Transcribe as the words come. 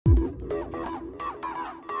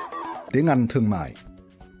tiếng Anh thương mại.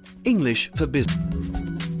 English for Business.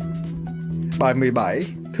 Bài 17,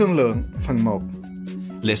 thương lượng, phần 1.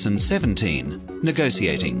 Lesson 17,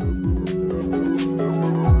 Negotiating.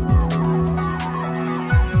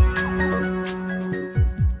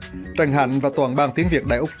 Trần Hạnh và toàn ban tiếng Việt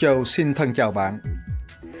Đại Úc Châu xin thân chào bạn.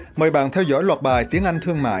 Mời bạn theo dõi loạt bài tiếng Anh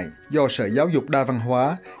thương mại do Sở Giáo dục Đa văn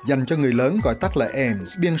hóa dành cho người lớn gọi tắt là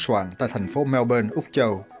AIMS biên soạn tại thành phố Melbourne, Úc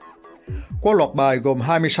Châu. Qua loạt bài gồm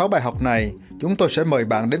 26 bài học này, chúng tôi sẽ mời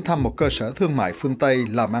bạn đến thăm một cơ sở thương mại phương Tây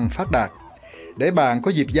làm ăn phát đạt, để bạn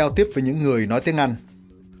có dịp giao tiếp với những người nói tiếng Anh.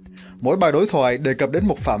 Mỗi bài đối thoại đề cập đến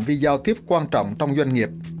một phạm vi giao tiếp quan trọng trong doanh nghiệp.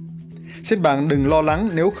 Xin bạn đừng lo lắng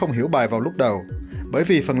nếu không hiểu bài vào lúc đầu, bởi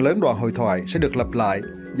vì phần lớn đoạn hội thoại sẽ được lặp lại,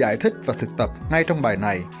 giải thích và thực tập ngay trong bài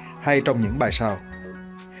này hay trong những bài sau.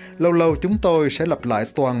 Lâu lâu chúng tôi sẽ lặp lại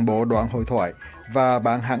toàn bộ đoạn hội thoại và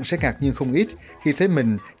bạn hẳn sẽ ngạc nhiên không ít khi thấy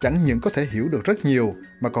mình chẳng những có thể hiểu được rất nhiều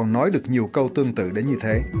mà còn nói được nhiều câu tương tự đến như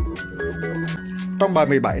thế. Trong bài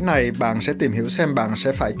 17 này, bạn sẽ tìm hiểu xem bạn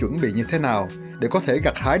sẽ phải chuẩn bị như thế nào để có thể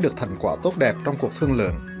gặt hái được thành quả tốt đẹp trong cuộc thương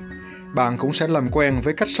lượng. Bạn cũng sẽ làm quen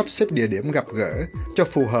với cách sắp xếp địa điểm gặp gỡ cho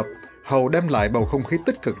phù hợp, hầu đem lại bầu không khí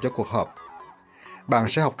tích cực cho cuộc họp. Bạn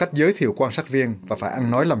sẽ học cách giới thiệu quan sát viên và phải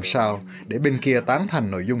ăn nói làm sao để bên kia tán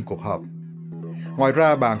thành nội dung cuộc họp. Ngoài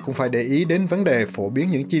ra, bạn cũng phải để ý đến vấn đề phổ biến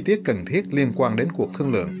những chi tiết cần thiết liên quan đến cuộc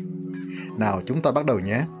thương lượng. Nào, chúng ta bắt đầu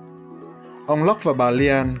nhé. Ông Locke và bà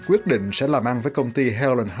Lian quyết định sẽ làm ăn với công ty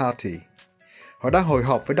Helen Harty. Họ đang hội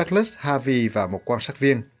họp với Douglas, Harvey và một quan sát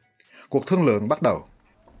viên. Cuộc thương lượng bắt đầu.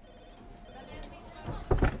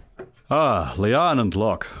 Lian and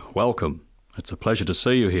Locke, welcome. It's a pleasure to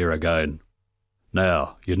see you here again. Now,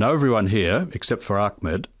 you know everyone here except for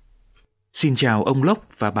Ahmed. Xin chào ông Locke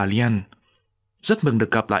và bà Lian. Rất mừng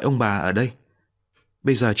được gặp lại ông bà ở đây.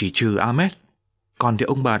 Bây giờ chỉ trừ Ahmed, còn thì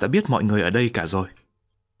ông bà đã biết mọi người ở đây cả rồi.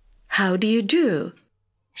 How do you do?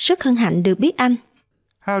 Rất hân hạnh được biết anh.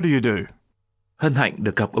 How do you do? Hân hạnh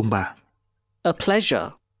được gặp ông bà. A pleasure.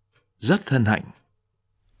 Rất hân hạnh.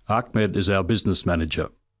 Ahmed is our business manager.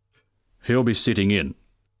 He'll be sitting in.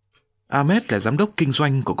 Ahmed là giám đốc kinh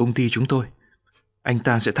doanh của công ty chúng tôi. Anh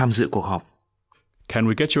ta sẽ tham dự cuộc họp. Can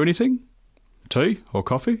we get you anything? Tea or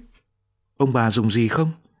coffee? Ông bà dùng gì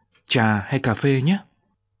không? Trà hay cà phê nhé?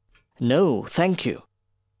 No, thank you.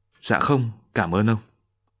 Dạ không, cảm ơn ông.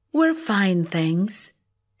 We're fine, thanks.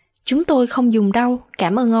 Chúng tôi không dùng đâu,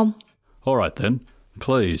 cảm ơn ông. All right then.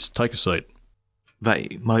 Please take a seat. Vậy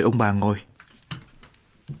mời ông bà ngồi.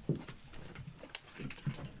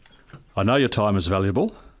 I know your time is valuable.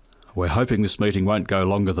 We're hoping this meeting won't go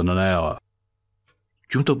longer than an hour.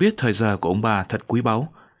 Chúng tôi biết thời giờ của ông bà thật quý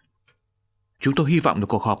báu. Chúng tôi hy vọng được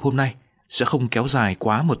cuộc họp hôm nay sẽ không kéo dài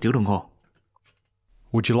quá 1 tiếng đồng hồ.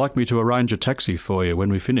 Would you like me to arrange a taxi for you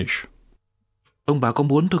when we finish? Ông bà có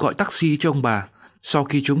muốn tôi gọi taxi cho ông bà sau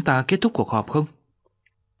khi chúng ta kết thúc cuộc họp không?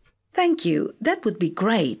 Thank you, that would be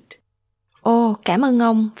great. Ồ, cảm ơn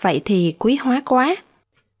ông, vậy thì quý hóa quá.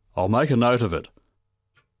 I'll make a note of it.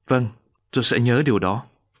 Vâng, tôi sẽ nhớ điều đó.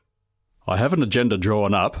 I have an agenda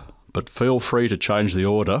drawn up, but feel free to change the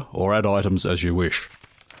order or add items as you wish.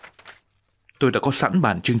 Tôi đã có sẵn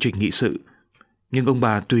bản chương trình nghị sự, nhưng ông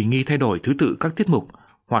bà tùy nghi thay đổi thứ tự các tiết mục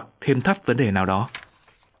hoặc thêm thắt vấn đề nào đó.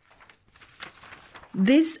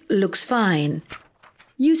 This looks fine.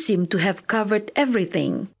 You seem to have covered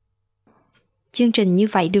everything. Chương trình như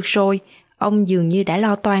vậy được rồi, ông dường như đã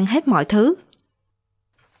lo toan hết mọi thứ.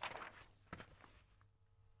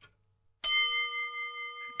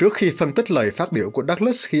 Trước khi phân tích lời phát biểu của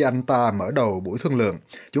Douglas khi anh ta mở đầu buổi thương lượng,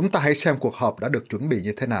 chúng ta hãy xem cuộc họp đã được chuẩn bị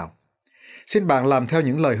như thế nào. Xin bạn làm theo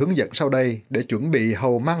những lời hướng dẫn sau đây để chuẩn bị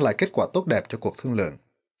hầu mang lại kết quả tốt đẹp cho cuộc thương lượng.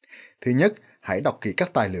 Thứ nhất, hãy đọc kỹ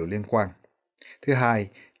các tài liệu liên quan. Thứ hai,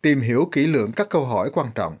 tìm hiểu kỹ lưỡng các câu hỏi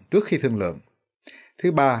quan trọng trước khi thương lượng.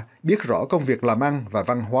 Thứ ba, biết rõ công việc làm ăn và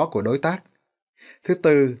văn hóa của đối tác. Thứ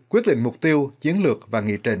tư, quyết định mục tiêu, chiến lược và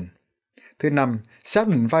nghị trình. Thứ năm, xác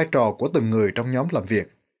định vai trò của từng người trong nhóm làm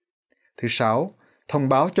việc. Thứ sáu, thông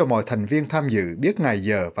báo cho mọi thành viên tham dự biết ngày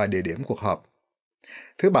giờ và địa điểm cuộc họp.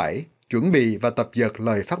 Thứ bảy, chuẩn bị và tập dượt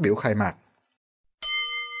lời phát biểu khai mạc.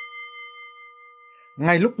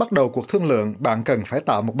 Ngay lúc bắt đầu cuộc thương lượng, bạn cần phải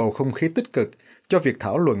tạo một bầu không khí tích cực cho việc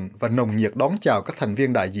thảo luận và nồng nhiệt đón chào các thành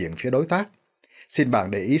viên đại diện phía đối tác. Xin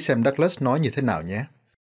bạn để ý xem Douglas nói như thế nào nhé.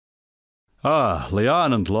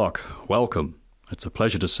 Lian and Locke, welcome. It's a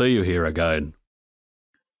pleasure to see you here again.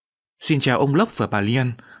 Xin chào ông Locke và bà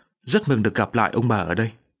Lian. Rất mừng được gặp lại ông bà ở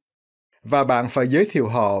đây. Và bạn phải giới thiệu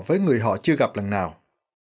họ với người họ chưa gặp lần nào.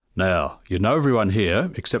 Now, you know everyone here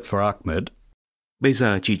except for Ahmed. Bây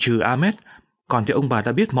giờ chỉ trừ Ahmed, còn thì ông bà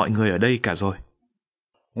đã biết mọi người ở đây cả rồi.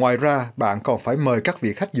 Ngoài ra, bạn còn phải mời các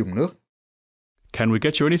vị khách dùng nước. Can we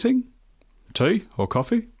get you anything? Tea or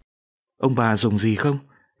coffee? Ông bà dùng gì không?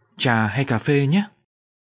 Trà hay cà phê nhé?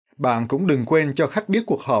 Bạn cũng đừng quên cho khách biết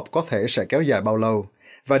cuộc họp có thể sẽ kéo dài bao lâu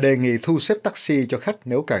và đề nghị thu xếp taxi cho khách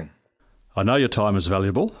nếu cần. I know your time is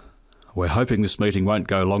valuable. We're hoping this meeting won't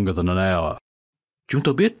go longer than an hour. Chúng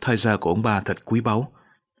tôi biết thời giờ của ông bà thật quý báu.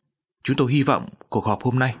 Chúng tôi hy vọng cuộc họp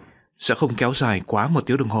hôm nay sẽ không kéo dài quá 1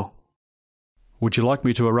 tiếng đồng hồ. Would you like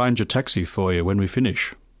me to arrange a taxi for you when we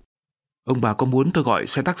finish? Ông bà có muốn tôi gọi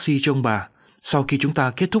xe taxi cho ông bà sau khi chúng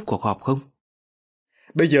ta kết thúc cuộc họp không?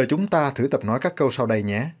 Bây giờ chúng ta thử tập nói các câu sau đây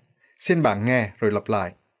nhé. Xin bạn nghe rồi lặp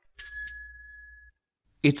lại.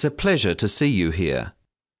 It's a pleasure to see you here.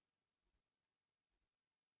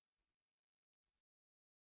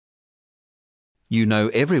 You know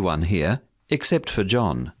everyone here except for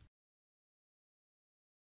John.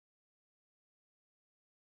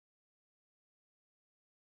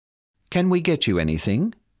 Can we get you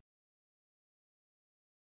anything?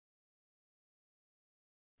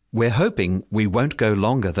 We're hoping we won't go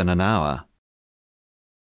longer than an hour.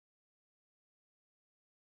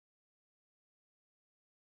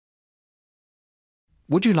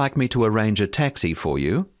 Would you like me to arrange a taxi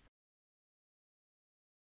for you?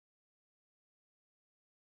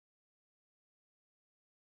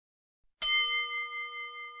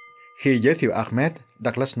 Khi giới thiệu Ahmed,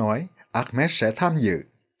 Douglas nói Ahmed sẽ tham dự.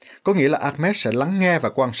 Có nghĩa là Ahmed sẽ lắng nghe và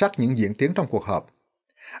quan sát những diễn tiến trong cuộc họp.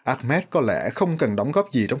 Ahmed có lẽ không cần đóng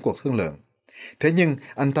góp gì trong cuộc thương lượng. Thế nhưng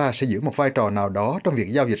anh ta sẽ giữ một vai trò nào đó trong việc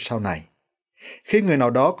giao dịch sau này. Khi người nào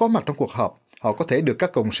đó có mặt trong cuộc họp, họ có thể được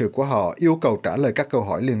các cộng sự của họ yêu cầu trả lời các câu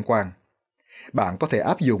hỏi liên quan. Bạn có thể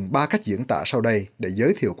áp dụng 3 cách diễn tả sau đây để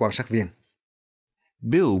giới thiệu quan sát viên.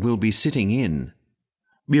 Bill will be sitting in.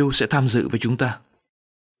 Bill sẽ tham dự với chúng ta.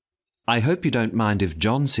 I hope you don't mind if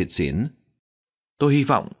John sits in. Tôi hy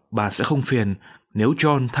vọng bà sẽ không phiền nếu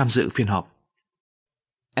John tham dự phiên họp.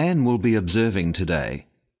 Anne will be observing today.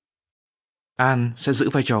 Anne sẽ giữ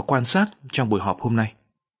vai trò quan sát trong buổi họp hôm nay.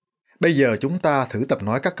 Bây giờ chúng ta thử tập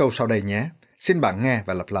nói các câu sau đây nhé. Xin bạn nghe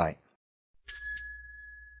và lặp lại.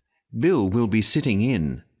 Bill will be sitting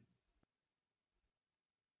in.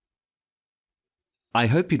 I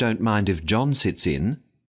hope you don't mind if John sits in.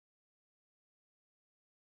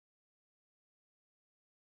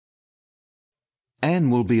 Anne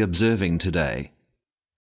will be observing today.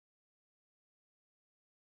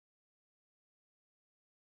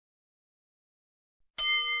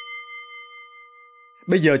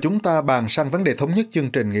 Bây giờ chúng ta bàn sang vấn đề thống nhất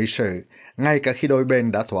chương trình nghị sự, ngay cả khi đôi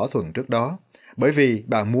bên đã thỏa thuận trước đó, bởi vì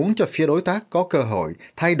bạn muốn cho phía đối tác có cơ hội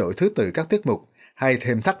thay đổi thứ tự các tiết mục hay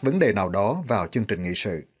thêm thắt vấn đề nào đó vào chương trình nghị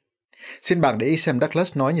sự. Xin bạn để ý xem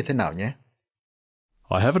Douglas nói như thế nào nhé.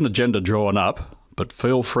 I have an agenda drawn up, but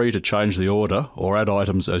feel free to change the order or add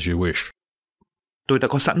items as you wish. Tôi đã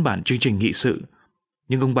có sẵn bản chương trình nghị sự,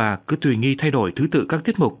 nhưng ông bà cứ tùy nghi thay đổi thứ tự các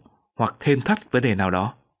tiết mục hoặc thêm thắt vấn đề nào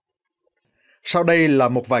đó. Sau đây là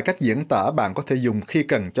một vài cách diễn tả bạn có thể dùng khi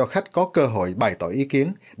cần cho khách có cơ hội bày tỏ ý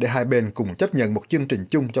kiến để hai bên cùng chấp nhận một chương trình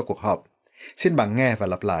chung cho cuộc họp. Xin bạn nghe và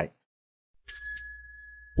lặp lại.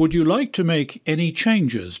 Would you like to make any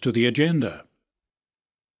changes to the agenda?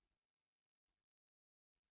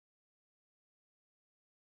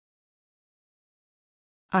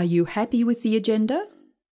 Are you happy with the agenda?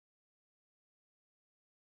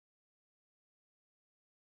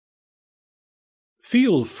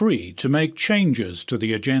 Feel free to make changes to the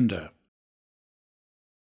agenda.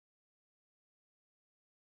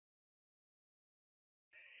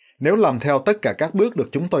 Nếu làm theo tất cả các bước được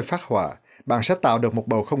chúng tôi phác họa, bạn sẽ tạo được một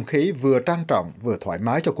bầu không khí vừa trang trọng vừa thoải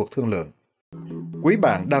mái cho cuộc thương lượng. Quý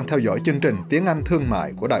bạn đang theo dõi chương trình Tiếng Anh Thương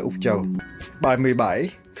mại của Đài Úc Châu. Bài 17,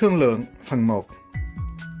 Thương lượng, phần 1.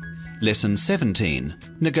 Lesson 17,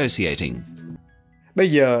 Negotiating.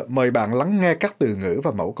 Bây giờ mời bạn lắng nghe các từ ngữ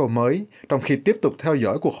và mẫu câu mới trong khi tiếp tục theo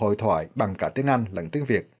dõi cuộc hội thoại bằng cả tiếng Anh lẫn tiếng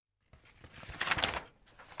Việt.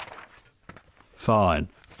 Fine.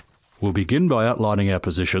 We'll begin by outlining our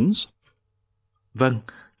positions. Vâng,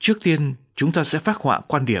 trước tiên chúng ta sẽ phác họa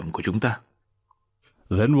quan điểm của chúng ta.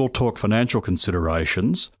 Then we'll talk financial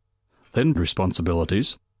considerations, then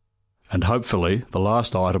responsibilities, and hopefully the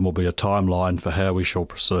last item will be a timeline for how we shall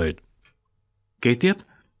proceed. Kế tiếp,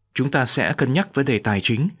 chúng ta sẽ cân nhắc vấn đề tài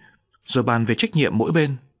chính, rồi bàn về trách nhiệm mỗi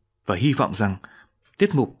bên và hy vọng rằng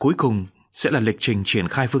tiết mục cuối cùng sẽ là lịch trình triển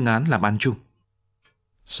khai phương án làm ăn chung.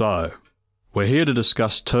 So, we're here to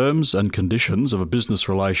discuss terms and conditions of a business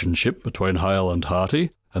relationship between Hale and Harty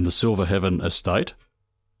and the Silver Heaven Estate.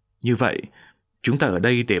 Như vậy, chúng ta ở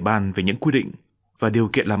đây để bàn về những quy định và điều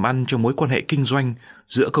kiện làm ăn trong mối quan hệ kinh doanh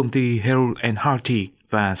giữa công ty Hale and Harty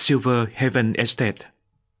và Silver Heaven Estate.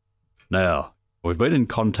 Now, We've been in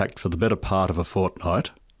contact for the better part of a fortnight.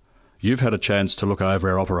 You've had a chance to look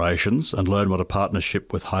over our operations and learn what a partnership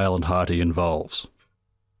with Hale and Harty involves.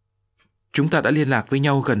 Chúng ta đã liên lạc với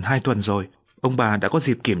nhau gần 2 tuần rồi. Ông bà đã có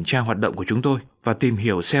dịp kiểm tra hoạt động của chúng tôi và tìm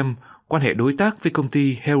hiểu xem quan hệ đối tác với công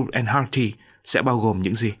ty Hale and Harty sẽ bao gồm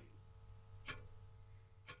những gì.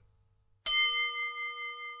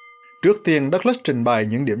 Trước tiên, Douglas trình bày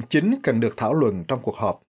những điểm chính cần được thảo luận trong cuộc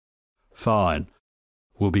họp. Fine.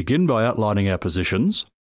 We'll begin by outlining our positions,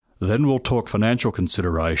 then we'll talk financial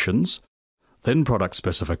considerations, then product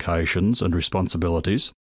specifications and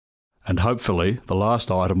responsibilities, and hopefully the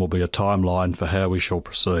last item will be a timeline for how we shall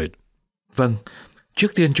proceed. Vâng,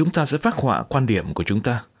 trước tiên chúng ta sẽ phác họa quan điểm của chúng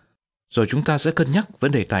ta. Rồi chúng ta sẽ cân nhắc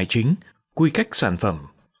vấn đề tài chính, quy cách sản phẩm,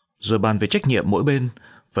 rồi bàn về trách nhiệm mỗi bên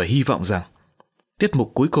và hy vọng rằng tiết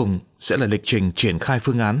mục cuối cùng sẽ là lịch trình triển khai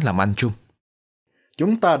phương án làm ăn chung.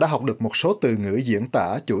 Chúng ta đã học được một số từ ngữ diễn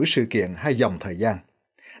tả chuỗi sự kiện hay dòng thời gian.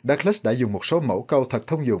 Douglas đã dùng một số mẫu câu thật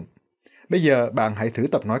thông dụng. Bây giờ bạn hãy thử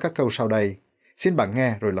tập nói các câu sau đây. Xin bạn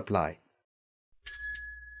nghe rồi lặp lại.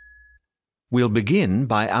 We'll begin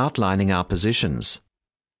by outlining our positions.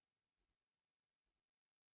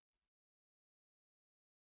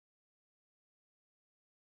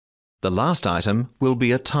 The last item will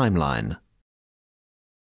be a timeline.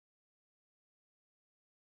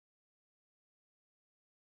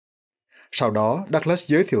 Sau đó, Douglas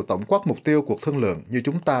giới thiệu tổng quát mục tiêu cuộc thương lượng như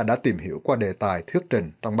chúng ta đã tìm hiểu qua đề tài thuyết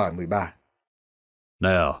trình trong bài 13.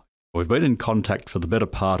 Now, we've been in contact for the better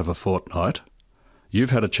part of a fortnight.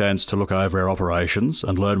 You've had a chance to look over our operations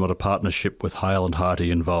and learn what a partnership with Hale and Harty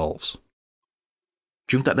involves.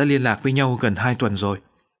 Chúng ta đã liên lạc với nhau gần 2 tuần rồi.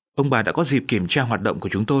 Ông bà đã có dịp kiểm tra hoạt động của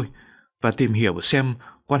chúng tôi và tìm hiểu xem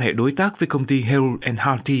quan hệ đối tác với công ty Hale and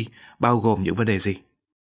Harty bao gồm những vấn đề gì.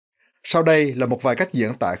 Sau đây là một vài cách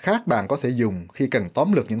diễn tả khác bạn có thể dùng khi cần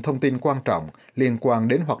tóm lược những thông tin quan trọng liên quan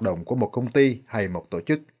đến hoạt động của một công ty hay một tổ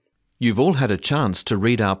chức. You've all had a chance to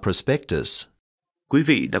read our prospectus. Quý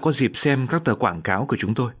vị đã có dịp xem các tờ quảng cáo của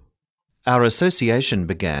chúng tôi. Our association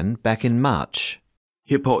began back in March.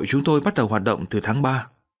 Hiệp hội chúng tôi bắt đầu hoạt động từ tháng 3.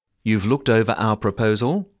 You've looked over our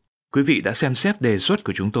proposal. Quý vị đã xem xét đề xuất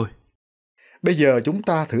của chúng tôi. Bây giờ chúng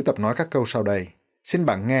ta thử tập nói các câu sau đây. Xin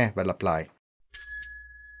bạn nghe và lặp lại.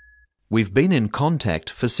 We've been in contact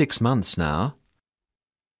for 6 months now.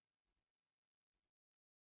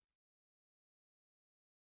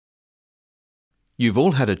 You've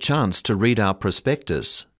all had a chance to read our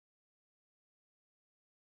prospectus.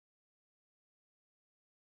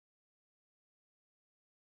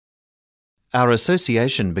 Our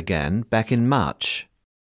association began back in March.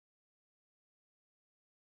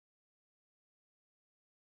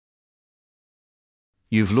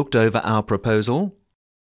 You've looked over our proposal.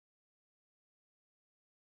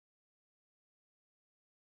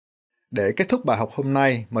 Để kết thúc bài học hôm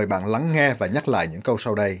nay, mời bạn lắng nghe và nhắc lại những câu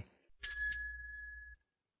sau đây.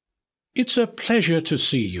 It's a pleasure to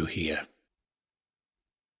see you here.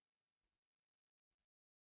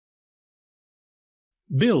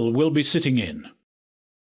 Bill will be sitting in.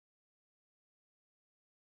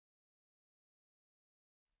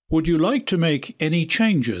 Would you like to make any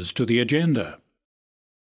changes to the agenda?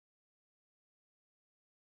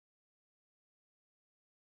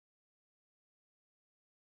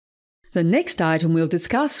 The next item we'll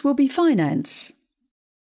discuss will be finance.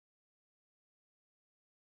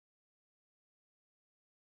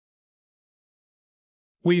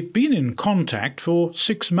 We've been in contact for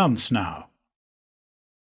 6 months now.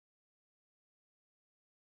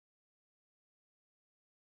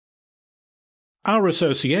 Our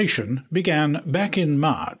association began back in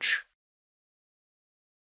March.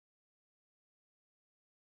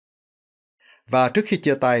 Và trước khi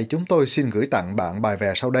chia tay, chúng tôi xin gửi tặng bạn bài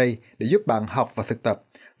vè sau đây để giúp bạn học và thực tập,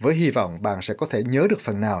 với hy vọng bạn sẽ có thể nhớ được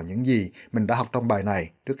phần nào những gì mình đã học trong bài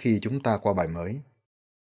này trước khi chúng ta qua bài mới.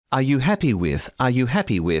 Are you happy with? Are you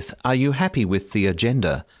happy with? Are you happy with the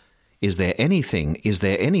agenda? Is there anything? Is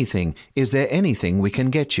there anything? Is there anything we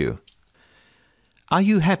can get you?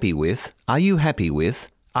 Are you happy with? Are you happy with?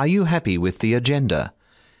 Are you happy with the agenda?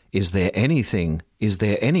 Is there anything? Is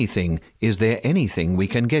there anything? Is there anything we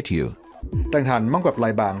can get you? Trần Hạnh mong gặp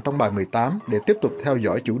lại bạn trong bài 18 để tiếp tục theo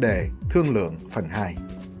dõi chủ đề Thương lượng phần 2.